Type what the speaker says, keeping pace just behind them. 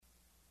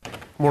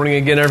Morning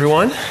again,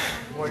 everyone,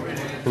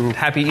 and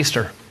happy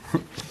Easter.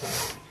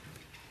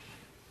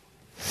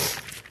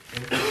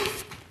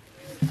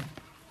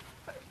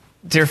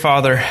 Dear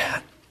Father,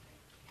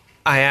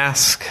 I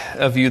ask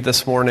of you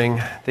this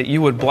morning that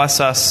you would bless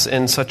us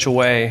in such a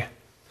way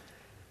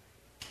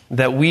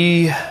that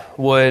we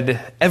would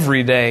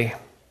every day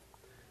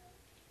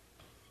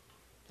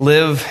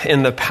live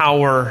in the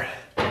power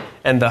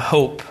and the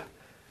hope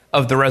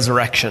of the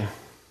resurrection.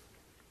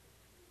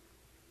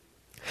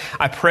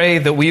 I pray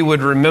that we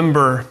would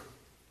remember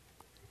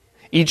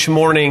each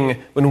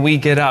morning when we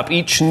get up,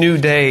 each new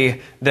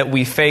day that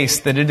we face,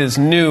 that it is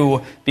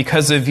new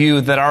because of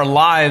you, that our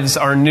lives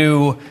are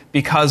new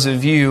because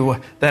of you,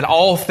 that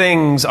all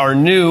things are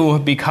new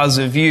because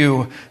of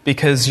you,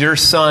 because your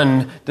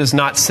Son does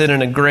not sit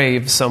in a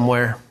grave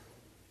somewhere.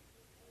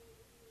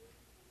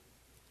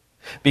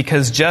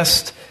 Because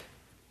just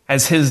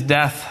as his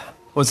death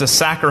was a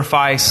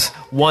sacrifice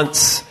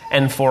once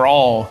and for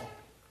all,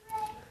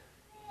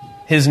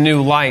 his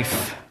new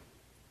life,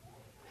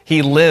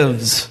 he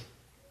lives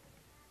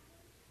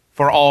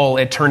for all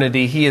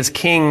eternity. He is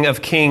King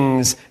of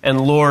kings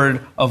and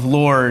Lord of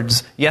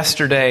lords,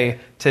 yesterday,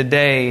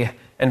 today,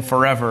 and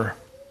forever.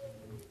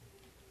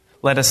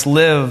 Let us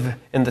live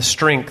in the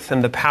strength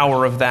and the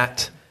power of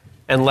that,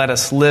 and let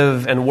us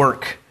live and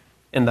work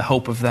in the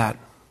hope of that.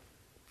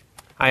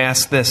 I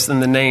ask this in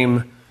the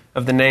name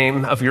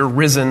of your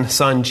risen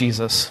Son,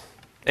 Jesus.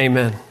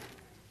 Amen.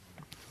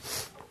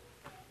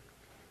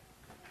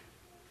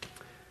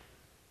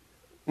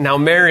 Now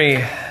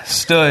Mary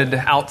stood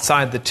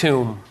outside the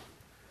tomb,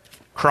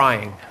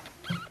 crying.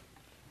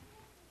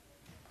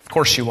 Of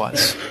course she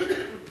was.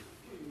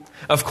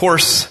 Of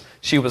course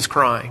she was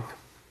crying.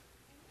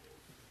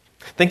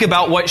 Think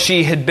about what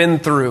she had been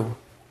through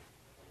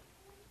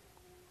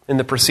in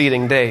the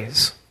preceding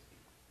days.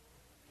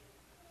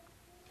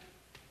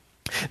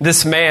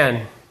 This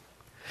man,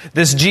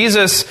 this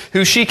Jesus,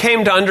 who she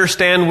came to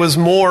understand was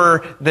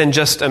more than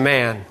just a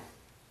man.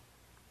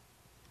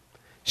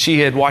 She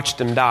had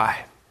watched him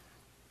die.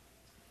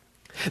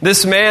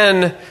 This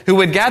man who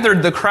had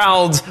gathered the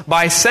crowds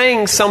by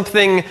saying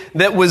something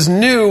that was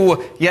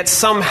new, yet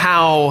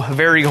somehow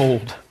very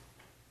old.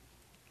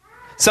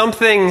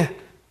 Something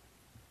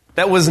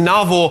that was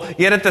novel,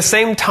 yet at the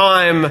same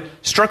time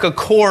struck a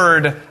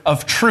chord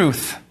of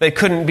truth that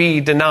couldn't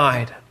be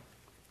denied.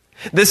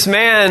 This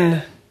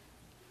man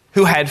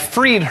who had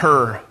freed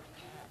her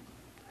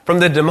from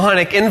the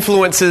demonic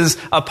influences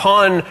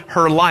upon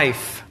her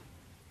life.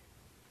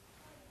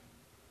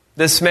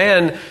 This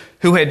man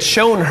who had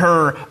shown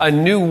her a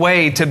new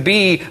way to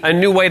be, a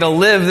new way to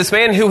live. This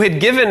man who had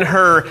given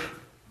her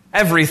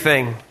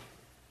everything,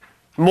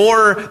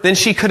 more than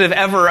she could have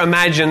ever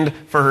imagined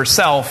for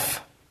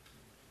herself.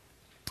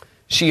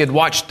 She had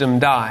watched him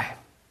die.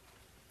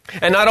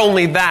 And not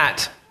only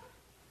that,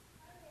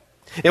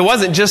 it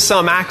wasn't just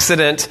some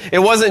accident. It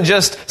wasn't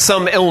just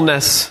some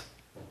illness.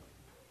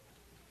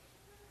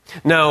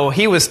 No,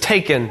 he was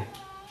taken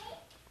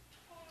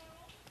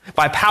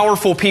by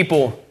powerful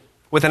people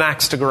with an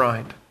axe to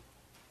grind.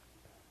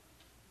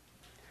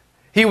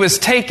 He was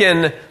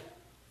taken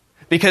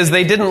because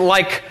they didn't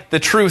like the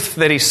truth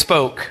that he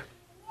spoke.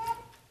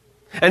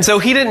 And so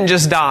he didn't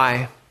just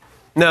die.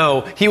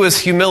 No, he was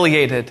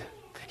humiliated.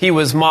 He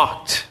was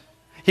mocked.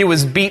 He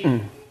was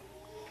beaten.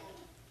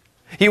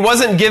 He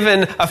wasn't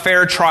given a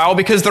fair trial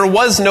because there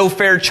was no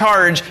fair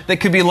charge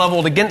that could be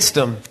leveled against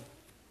him.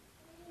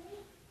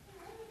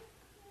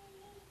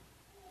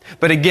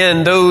 But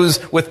again,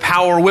 those with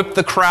power whipped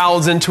the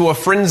crowds into a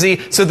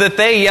frenzy so that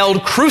they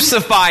yelled,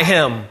 "Crucify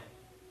him!"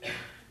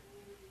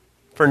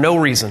 For no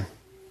reason.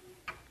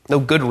 No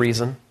good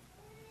reason.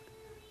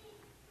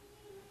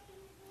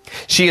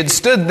 She had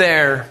stood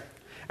there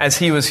as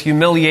he was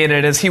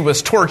humiliated, as he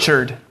was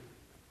tortured,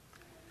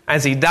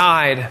 as he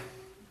died,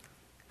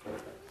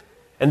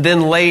 and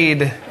then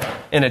laid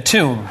in a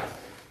tomb.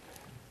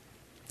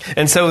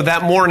 And so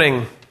that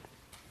morning,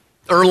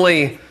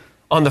 early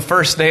on the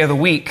first day of the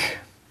week,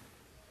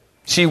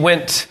 she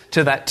went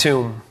to that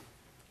tomb,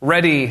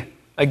 ready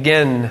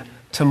again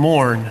to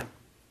mourn.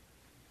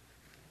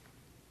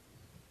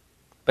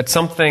 But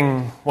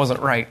something wasn't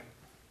right.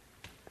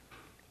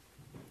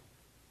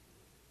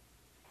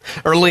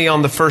 Early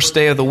on the first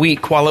day of the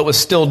week, while it was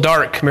still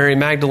dark, Mary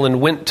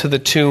Magdalene went to the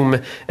tomb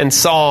and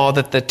saw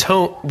that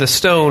the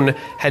stone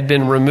had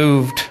been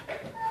removed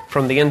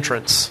from the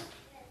entrance.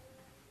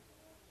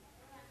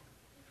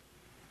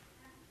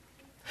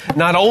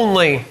 Not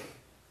only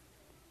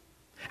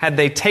had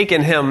they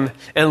taken him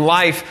in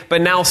life,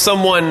 but now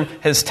someone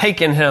has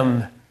taken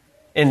him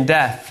in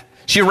death.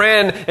 She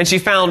ran and she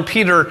found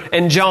Peter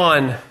and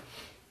John.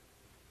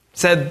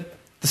 Said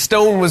the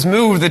stone was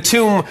moved, the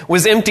tomb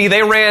was empty.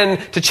 They ran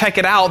to check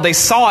it out. They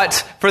saw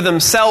it for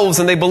themselves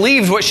and they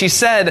believed what she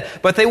said,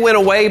 but they went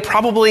away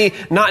probably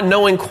not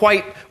knowing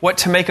quite what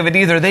to make of it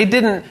either. They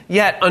didn't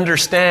yet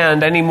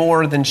understand any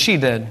more than she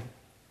did.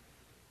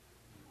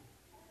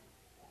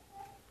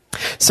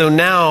 So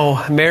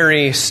now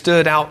Mary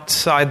stood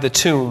outside the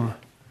tomb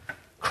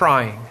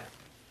crying.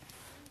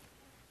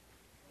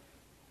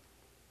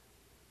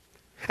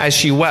 As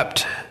she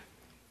wept,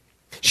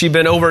 she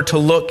bent over to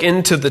look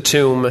into the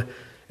tomb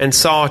and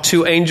saw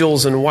 2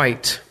 angels in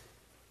white,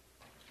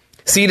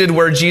 seated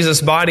where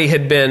Jesus' body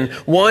had been,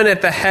 one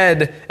at the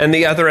head and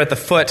the other at the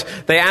foot.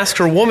 They asked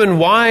her, "Woman,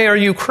 why are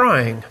you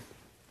crying?"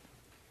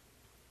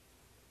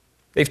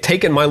 "They've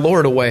taken my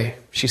Lord away,"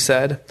 she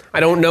said. "I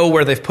don't know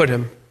where they've put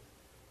him."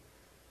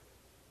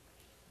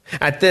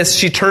 At this,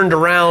 she turned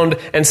around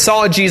and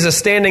saw Jesus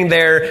standing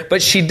there,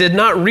 but she did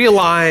not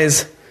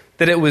realize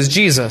that it was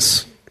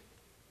Jesus.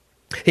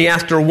 He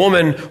asked her,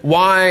 "Woman,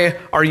 why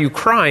are you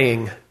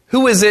crying?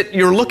 Who is it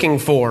you're looking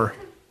for?"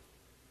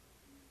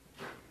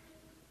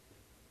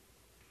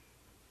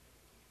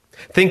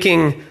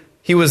 Thinking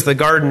he was the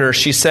gardener,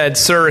 she said,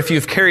 "Sir, if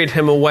you've carried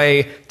him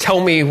away,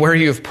 tell me where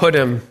you've put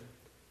him,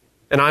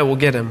 and I will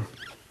get him."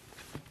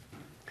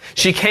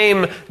 She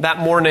came that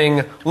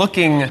morning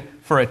looking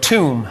for a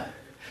tomb.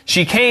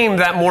 She came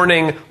that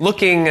morning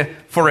looking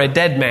for a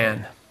dead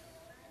man.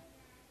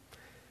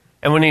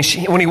 And when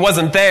he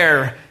wasn't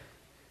there,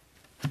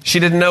 she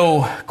didn't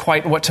know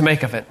quite what to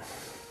make of it.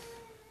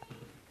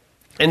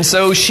 And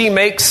so she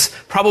makes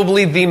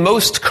probably the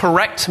most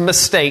correct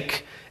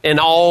mistake in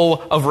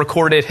all of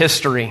recorded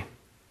history.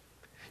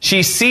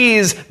 She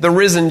sees the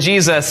risen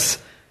Jesus,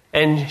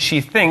 and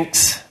she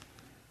thinks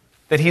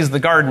that he's the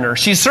gardener.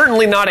 She's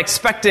certainly not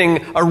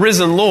expecting a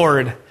risen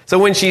Lord. So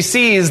when she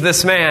sees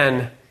this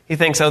man, he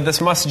thinks, oh,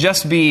 this must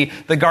just be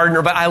the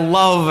gardener. But I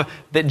love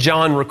that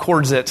John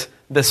records it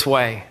this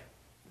way.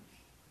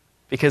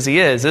 Because he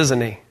is, isn't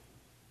he?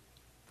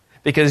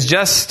 Because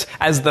just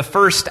as the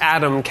first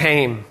Adam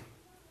came,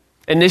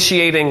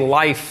 initiating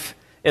life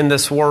in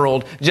this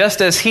world,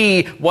 just as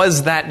he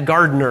was that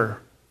gardener,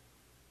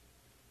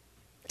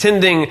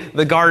 tending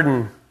the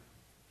garden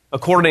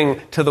according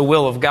to the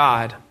will of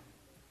God.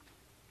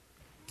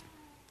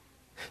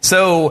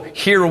 So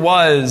here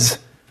was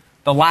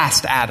the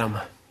last Adam,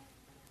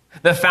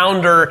 the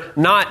founder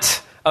not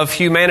of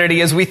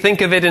humanity as we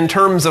think of it in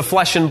terms of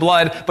flesh and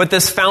blood, but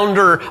this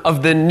founder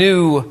of the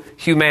new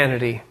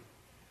humanity.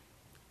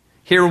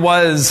 Here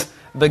was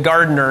the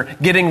gardener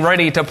getting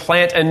ready to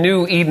plant a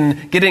new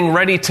Eden, getting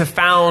ready to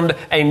found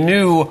a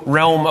new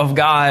realm of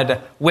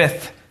God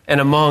with and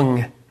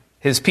among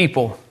his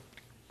people.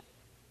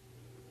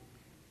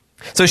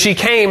 So she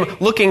came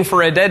looking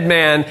for a dead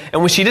man,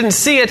 and when she didn't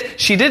see it,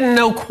 she didn't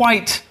know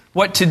quite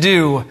what to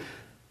do.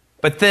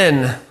 But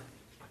then,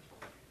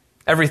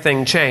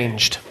 everything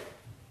changed.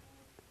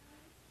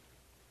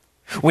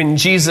 When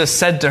Jesus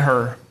said to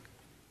her,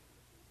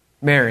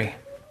 "Mary,"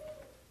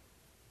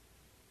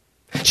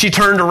 she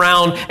turned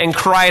around and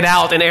cried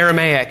out in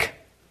Aramaic,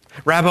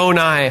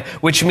 "Rabboni,"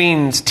 which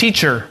means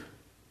teacher.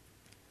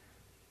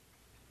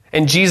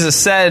 And Jesus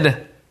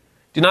said,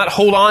 "Do not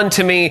hold on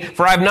to me,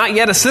 for I have not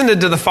yet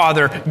ascended to the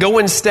Father. Go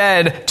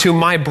instead to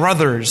my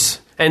brothers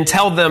and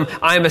tell them,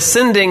 I am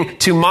ascending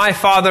to my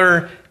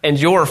Father and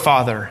your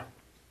Father,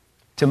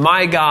 to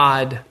my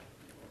God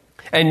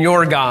and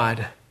your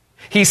God."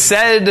 He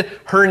said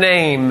her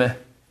name,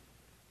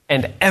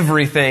 and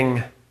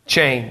everything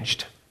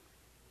changed.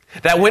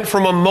 That went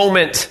from a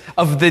moment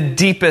of the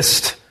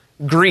deepest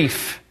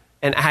grief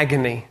and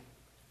agony,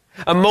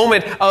 a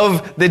moment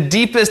of the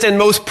deepest and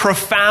most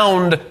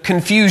profound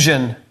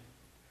confusion,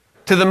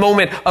 to the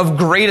moment of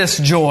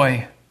greatest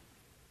joy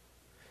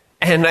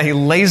and a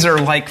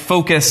laser-like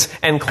focus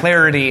and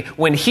clarity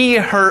when she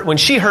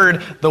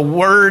heard the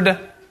word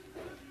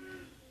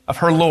of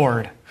her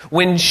Lord,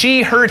 when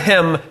she heard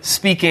him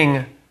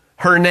speaking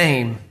her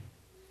name.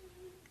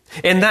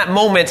 In that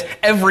moment,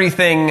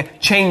 everything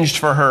changed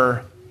for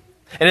her.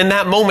 And in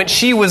that moment,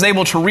 she was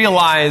able to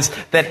realize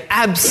that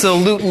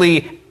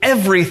absolutely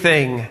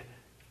everything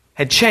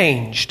had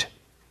changed.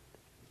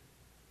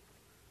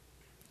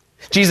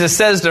 Jesus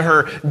says to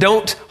her,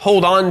 "Don't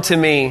hold on to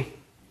me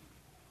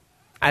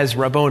as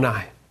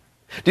Rabboni.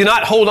 Do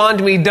not hold on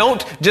to me.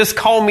 Don't just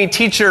call me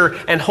teacher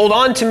and hold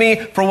on to me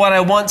for what I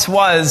once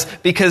was,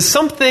 because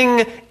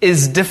something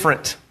is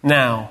different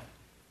now.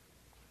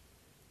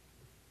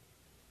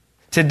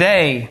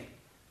 Today,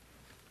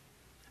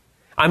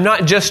 I'm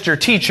not just your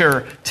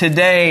teacher.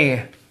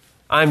 Today,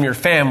 I'm your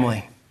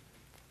family."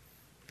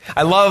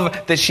 I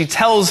love that he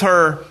tells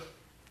her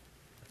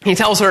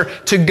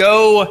to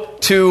go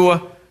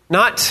to,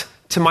 not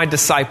to my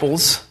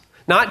disciples,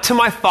 not to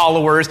my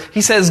followers.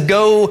 He says,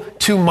 go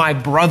to my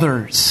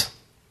brothers.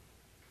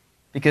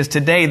 Because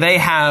today they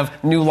have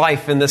new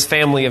life in this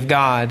family of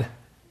God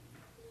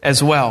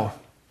as well.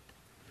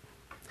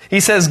 He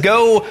says,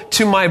 go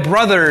to my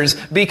brothers,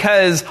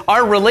 because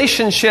our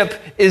relationship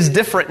is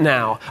different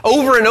now.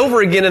 Over and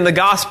over again in the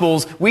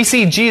Gospels, we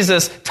see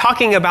Jesus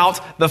talking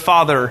about the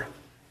Father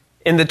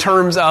in the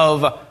terms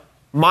of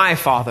my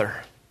Father,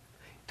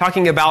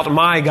 talking about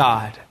my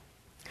God.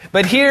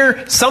 But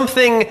here,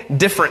 something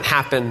different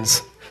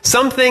happens.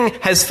 Something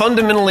has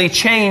fundamentally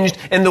changed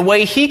in the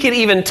way he can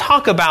even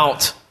talk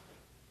about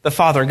the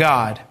Father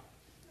God.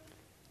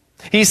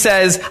 He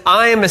says,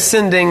 I am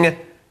ascending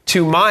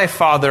to my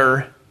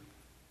Father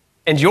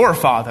and your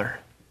Father,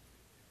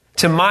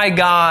 to my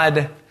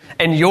God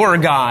and your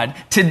God.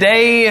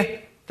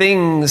 Today,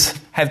 things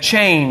have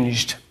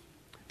changed.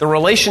 The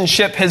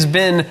relationship has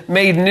been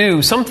made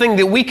new. Something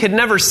that we could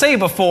never say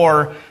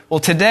before, well,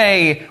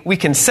 today we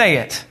can say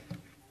it.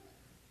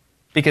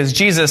 Because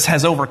Jesus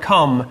has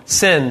overcome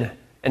sin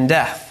and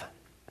death.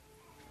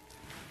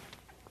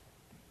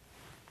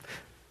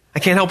 I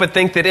can't help but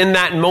think that in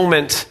that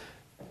moment,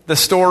 the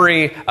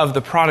story of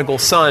the prodigal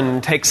son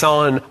takes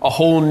on a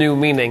whole new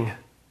meaning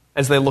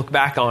as they look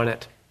back on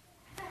it.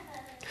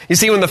 You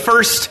see, when the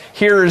first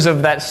hearers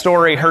of that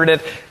story heard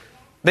it,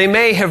 they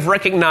may have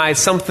recognized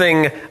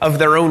something of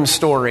their own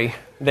story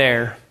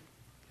there.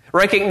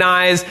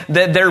 Recognized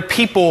that their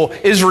people,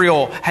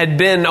 Israel, had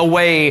been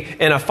away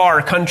in a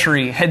far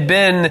country, had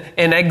been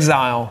in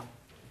exile.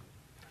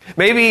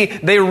 Maybe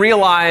they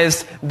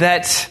realized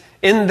that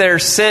in their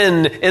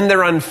sin, in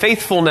their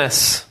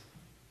unfaithfulness,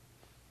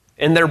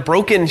 in their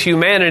broken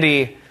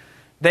humanity,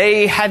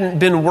 they hadn't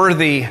been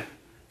worthy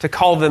to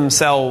call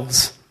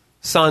themselves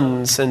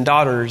sons and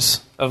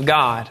daughters of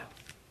God.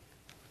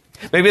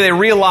 Maybe they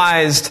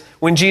realized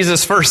when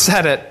Jesus first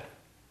said it,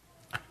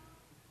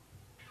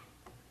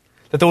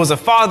 that there was a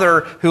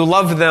father who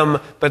loved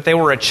them, but they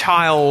were a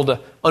child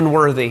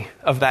unworthy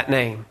of that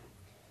name.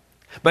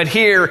 But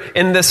here,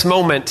 in this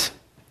moment,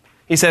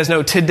 he says,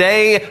 no,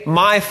 today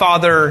my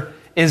father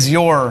is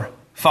your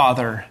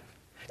father.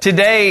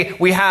 Today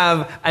we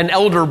have an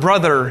elder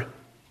brother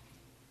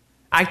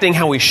acting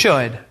how he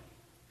should.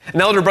 An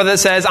elder brother that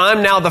says,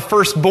 I'm now the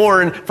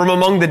firstborn from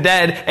among the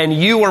dead, and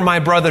you are my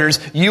brothers,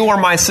 you are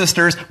my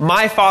sisters.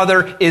 My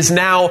father is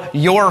now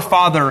your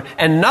father,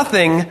 and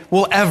nothing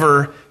will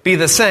ever be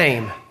the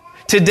same.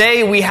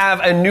 Today we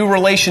have a new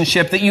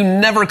relationship that you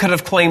never could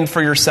have claimed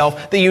for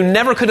yourself, that you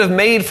never could have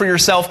made for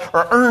yourself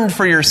or earned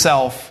for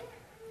yourself.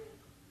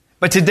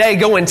 But today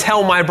go and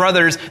tell my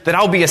brothers that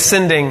I'll be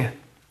ascending,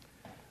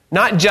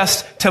 not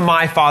just to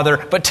my Father,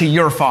 but to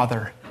your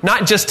Father.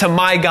 Not just to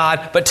my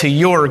God, but to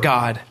your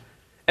God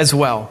as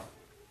well.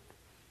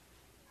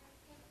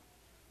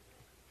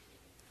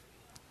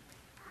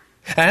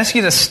 I ask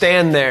you to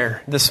stand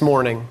there this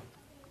morning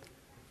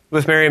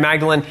with Mary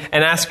Magdalene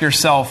and ask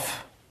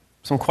yourself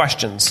some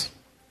questions.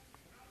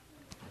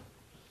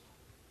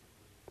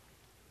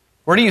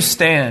 Where do you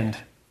stand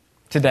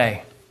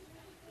today?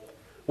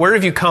 Where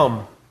have you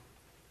come?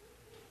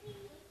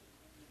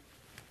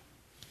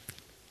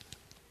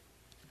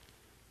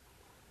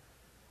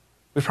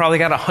 We've probably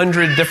got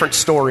 100 different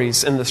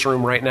stories in this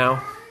room right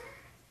now.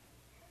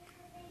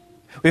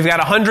 We've got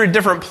 100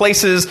 different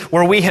places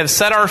where we have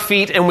set our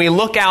feet and we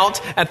look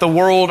out at the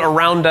world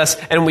around us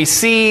and we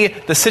see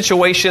the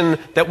situation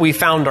that we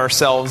found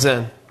ourselves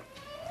in.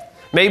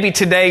 Maybe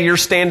today you're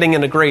standing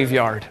in a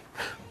graveyard.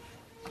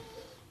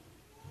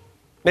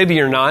 Maybe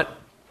you're not,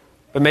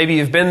 but maybe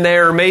you've been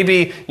there,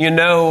 maybe you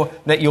know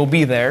that you'll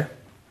be there.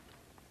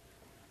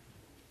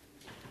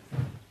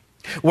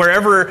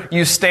 Wherever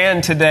you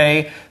stand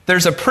today,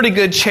 there's a pretty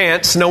good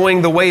chance,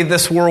 knowing the way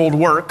this world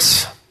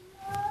works,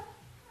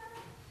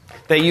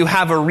 that you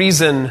have a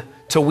reason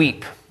to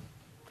weep.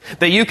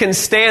 That you can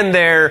stand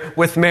there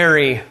with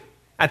Mary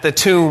at the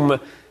tomb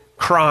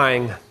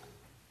crying.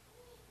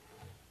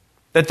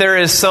 That there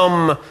is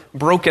some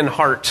broken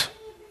heart,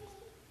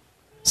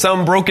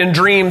 some broken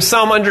dream,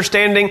 some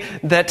understanding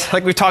that,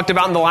 like we talked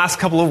about in the last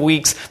couple of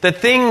weeks, that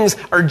things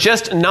are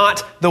just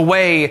not the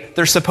way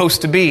they're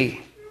supposed to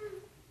be.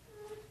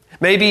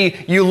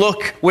 Maybe you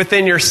look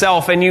within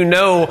yourself and you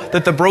know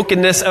that the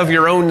brokenness of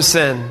your own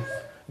sin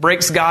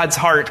breaks God's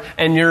heart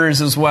and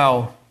yours as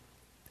well,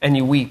 and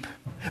you weep.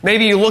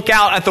 Maybe you look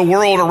out at the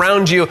world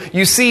around you,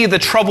 you see the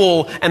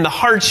trouble and the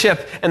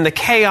hardship and the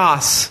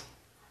chaos,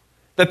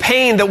 the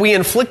pain that we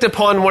inflict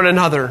upon one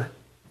another,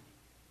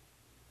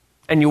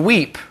 and you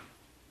weep.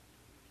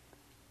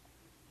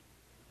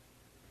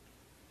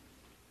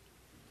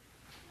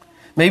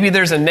 Maybe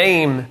there's a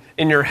name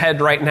in your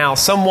head right now,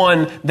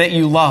 someone that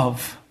you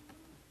love.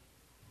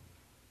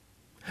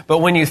 But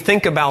when you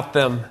think about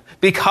them,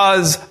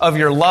 because of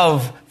your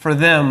love for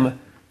them,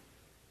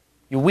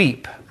 you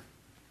weep.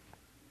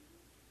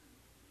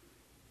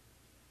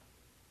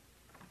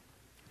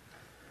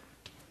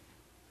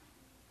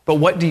 But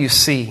what do you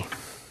see?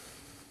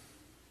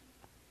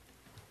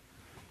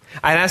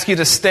 I'd ask you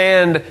to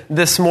stand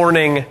this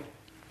morning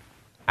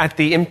at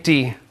the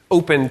empty,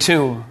 open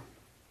tomb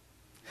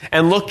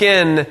and look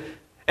in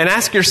and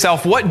ask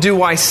yourself, what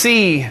do I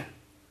see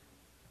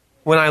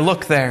when I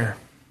look there?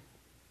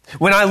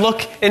 When I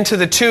look into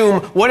the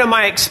tomb, what am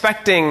I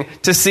expecting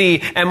to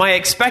see? Am I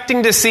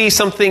expecting to see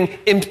something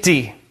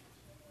empty?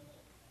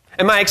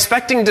 Am I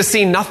expecting to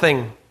see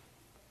nothing?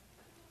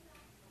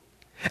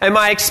 Am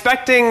I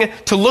expecting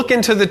to look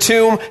into the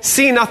tomb,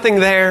 see nothing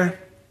there,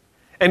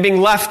 and being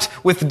left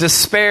with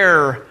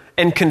despair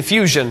and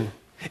confusion?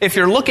 If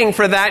you're looking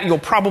for that, you'll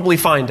probably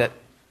find it.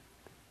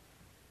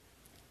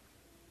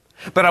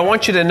 But I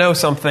want you to know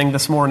something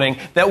this morning,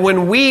 that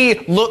when we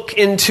look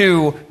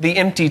into the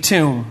empty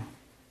tomb,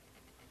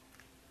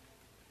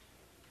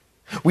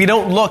 We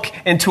don't look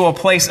into a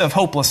place of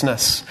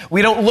hopelessness.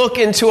 We don't look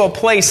into a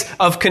place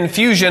of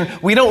confusion.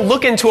 We don't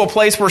look into a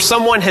place where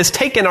someone has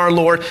taken our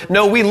Lord.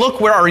 No, we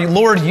look where our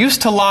Lord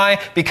used to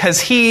lie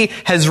because he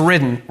has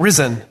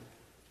risen.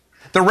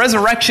 The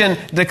resurrection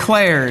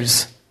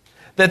declares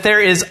that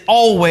there is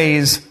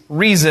always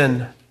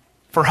reason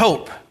for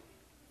hope.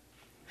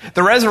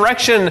 The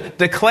resurrection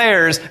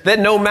declares that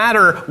no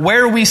matter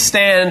where we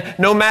stand,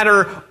 no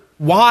matter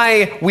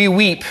why we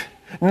weep,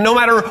 no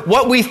matter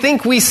what we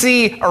think we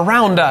see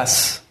around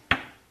us,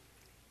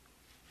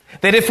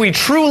 that if we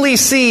truly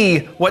see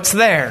what's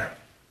there,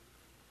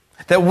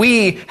 that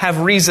we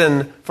have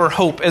reason for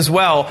hope as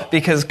well,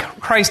 because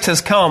Christ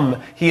has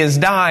come, he has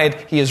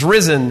died, he has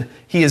risen,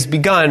 he has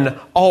begun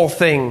all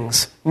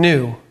things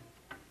new.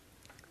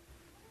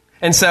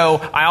 And so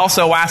I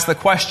also ask the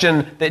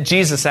question that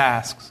Jesus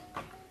asks.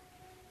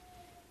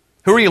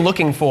 Who are you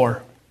looking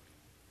for?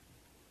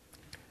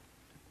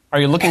 Are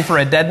you looking for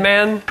a dead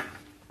man?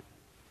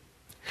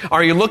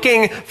 Are you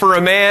looking for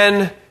a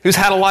man who's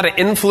had a lot of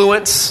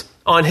influence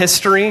on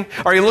history?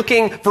 Are you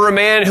looking for a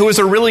man who is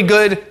a really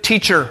good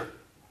teacher?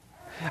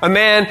 A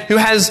man who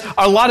has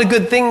a lot of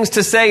good things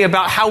to say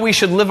about how we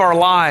should live our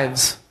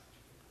lives,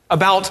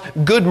 about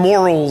good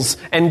morals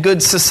and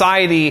good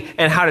society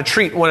and how to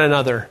treat one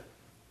another?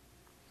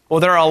 Well,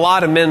 there are a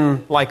lot of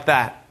men like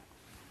that.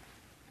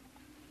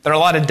 There are a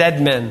lot of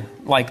dead men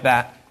like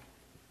that.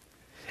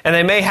 And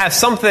they may have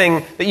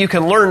something that you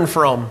can learn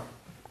from.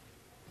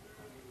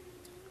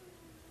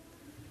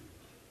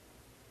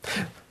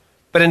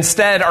 But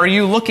instead, are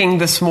you looking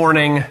this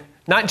morning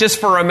not just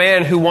for a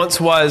man who once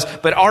was,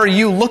 but are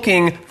you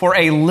looking for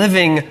a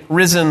living,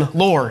 risen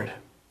Lord?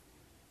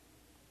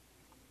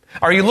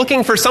 Are you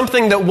looking for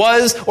something that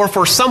was or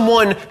for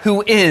someone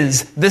who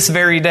is this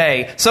very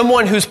day?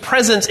 Someone whose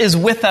presence is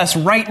with us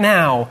right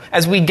now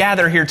as we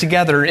gather here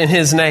together in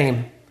his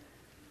name?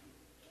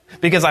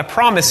 Because I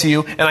promise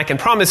you, and I can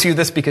promise you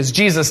this because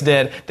Jesus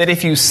did, that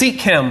if you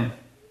seek him,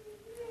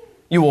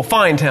 you will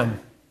find him.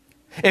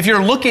 If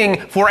you're looking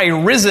for a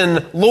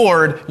risen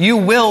Lord, you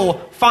will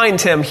find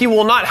him. He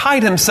will not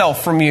hide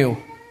himself from you.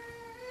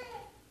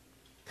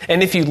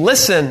 And if you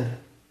listen,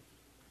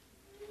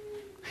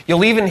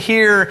 you'll even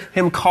hear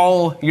him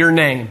call your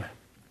name.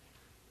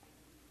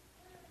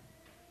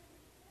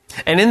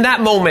 And in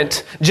that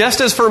moment,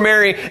 just as for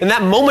Mary, in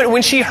that moment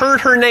when she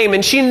heard her name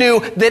and she knew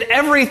that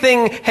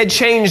everything had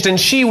changed and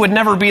she would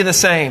never be the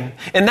same,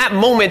 in that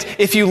moment,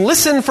 if you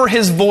listen for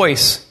his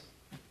voice,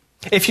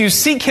 if you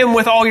seek him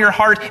with all your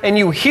heart and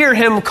you hear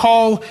him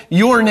call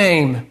your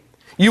name,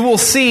 you will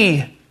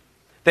see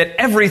that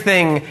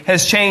everything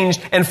has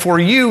changed, and for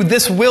you,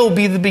 this will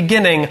be the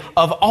beginning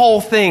of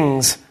all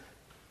things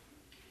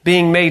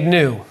being made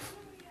new.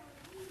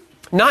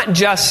 Not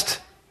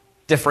just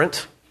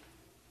different,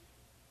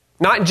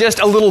 not just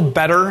a little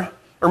better,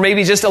 or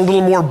maybe just a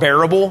little more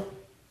bearable.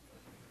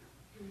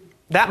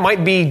 That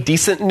might be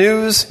decent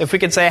news if we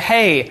could say,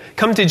 hey,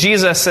 come to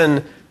Jesus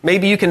and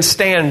maybe you can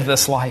stand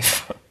this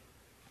life.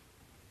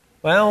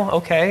 Well,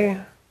 okay,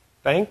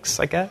 thanks,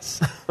 I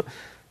guess.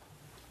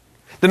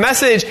 The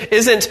message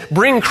isn't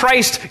bring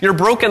Christ your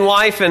broken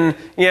life and,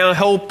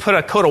 he'll put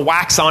a coat of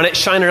wax on it,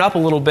 shine it up a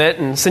little bit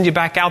and send you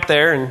back out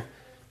there and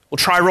we'll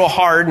try real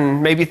hard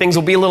and maybe things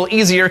will be a little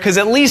easier because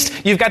at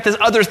least you've got this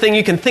other thing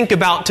you can think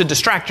about to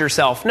distract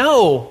yourself.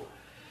 No,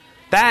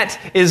 that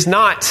is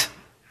not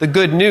the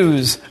good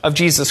news of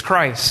Jesus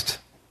Christ.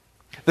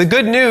 The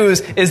good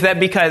news is that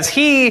because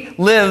he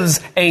lives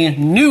a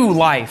new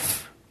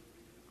life,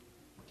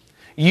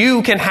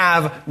 you can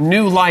have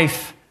new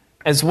life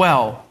as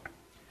well.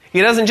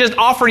 He doesn't just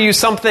offer you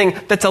something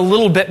that's a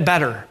little bit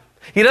better.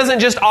 He doesn't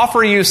just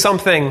offer you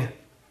something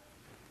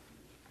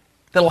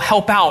that'll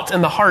help out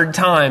in the hard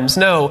times.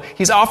 No,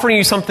 he's offering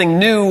you something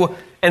new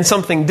and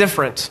something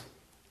different.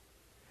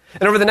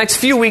 And over the next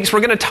few weeks,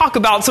 we're going to talk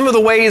about some of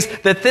the ways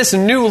that this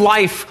new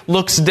life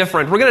looks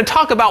different. We're going to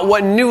talk about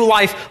what new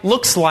life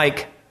looks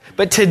like.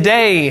 But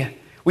today,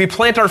 we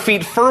plant our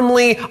feet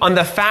firmly on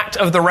the fact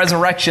of the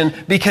resurrection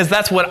because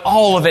that's what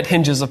all of it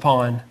hinges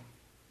upon.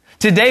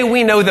 Today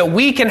we know that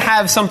we can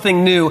have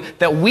something new,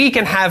 that we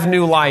can have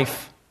new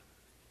life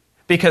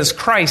because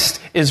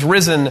Christ is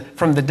risen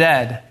from the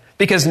dead,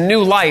 because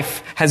new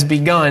life has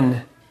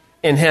begun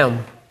in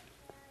him.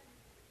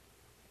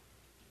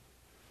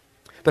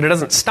 But it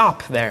doesn't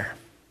stop there.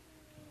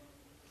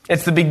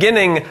 It's the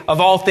beginning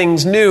of all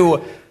things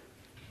new,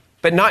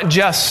 but not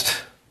just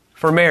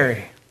for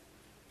Mary.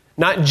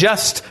 Not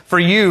just for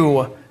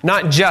you,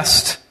 not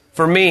just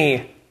for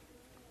me.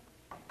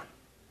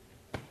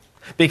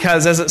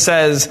 Because as it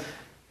says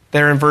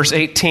there in verse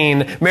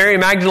 18, Mary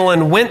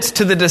Magdalene went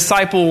to the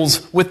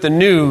disciples with the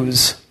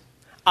news,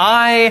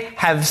 I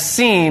have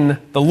seen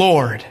the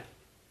Lord.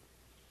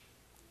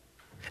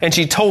 And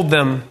she told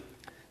them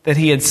that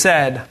he had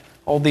said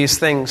all these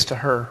things to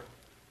her.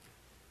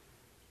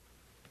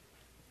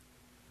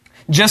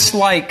 Just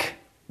like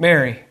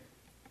Mary,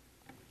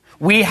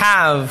 we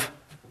have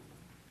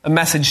a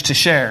message to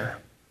share.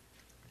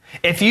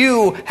 If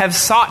you have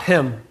sought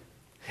him,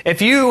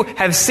 If you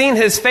have seen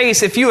his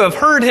face, if you have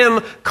heard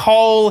him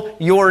call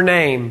your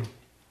name,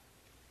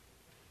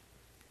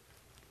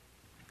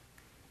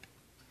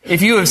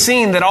 if you have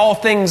seen that all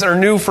things are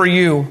new for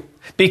you,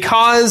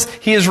 because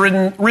he is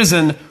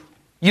risen,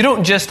 you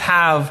don't just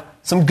have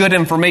some good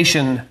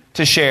information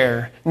to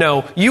share.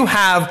 No, you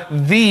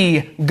have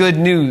the good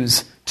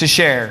news to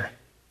share.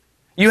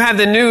 You have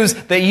the news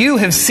that you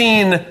have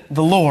seen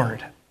the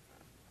Lord.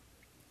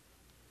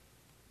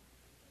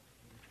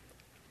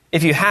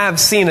 If you have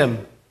seen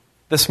him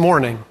this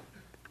morning,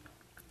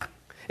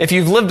 if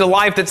you've lived a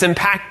life that's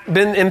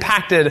been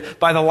impacted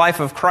by the life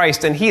of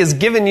Christ and he has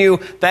given you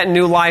that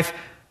new life,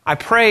 I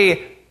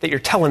pray that you're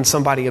telling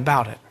somebody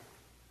about it.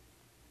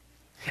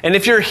 And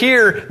if you're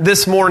here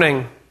this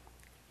morning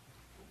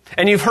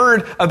and you've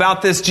heard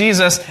about this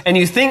Jesus and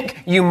you think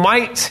you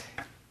might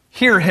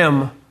hear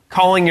him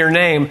calling your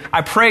name,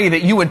 I pray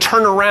that you would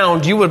turn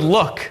around, you would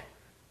look,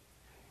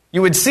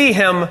 you would see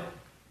him,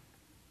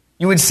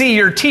 you would see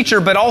your teacher,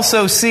 but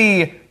also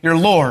see your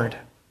Lord.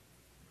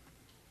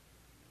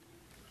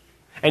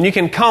 And you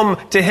can come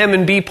to him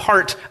and be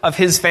part of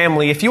his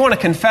family. If you want to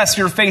confess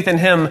your faith in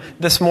him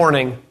this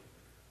morning,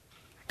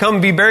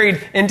 come be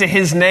buried into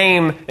his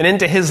name and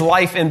into his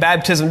life in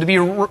baptism, to be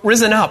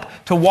risen up,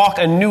 to walk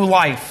a new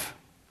life,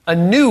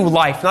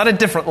 not a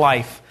different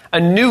life, a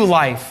new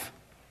life,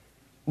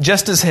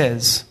 just as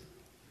his.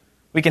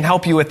 We can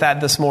help you with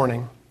that this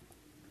morning.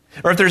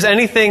 Or if there's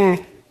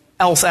anything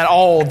else at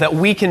all that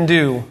we can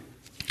do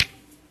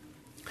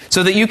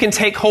so that you can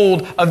take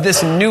hold of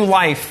this new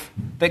life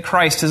that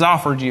Christ has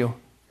offered you,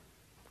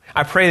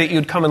 I pray that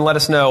you'd come and let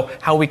us know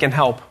how we can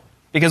help,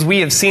 because we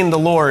have seen the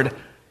Lord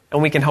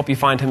and we can help you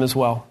find him as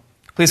well.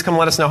 Please come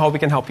let us know how we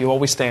can help you while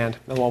we stand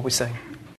and while we sing.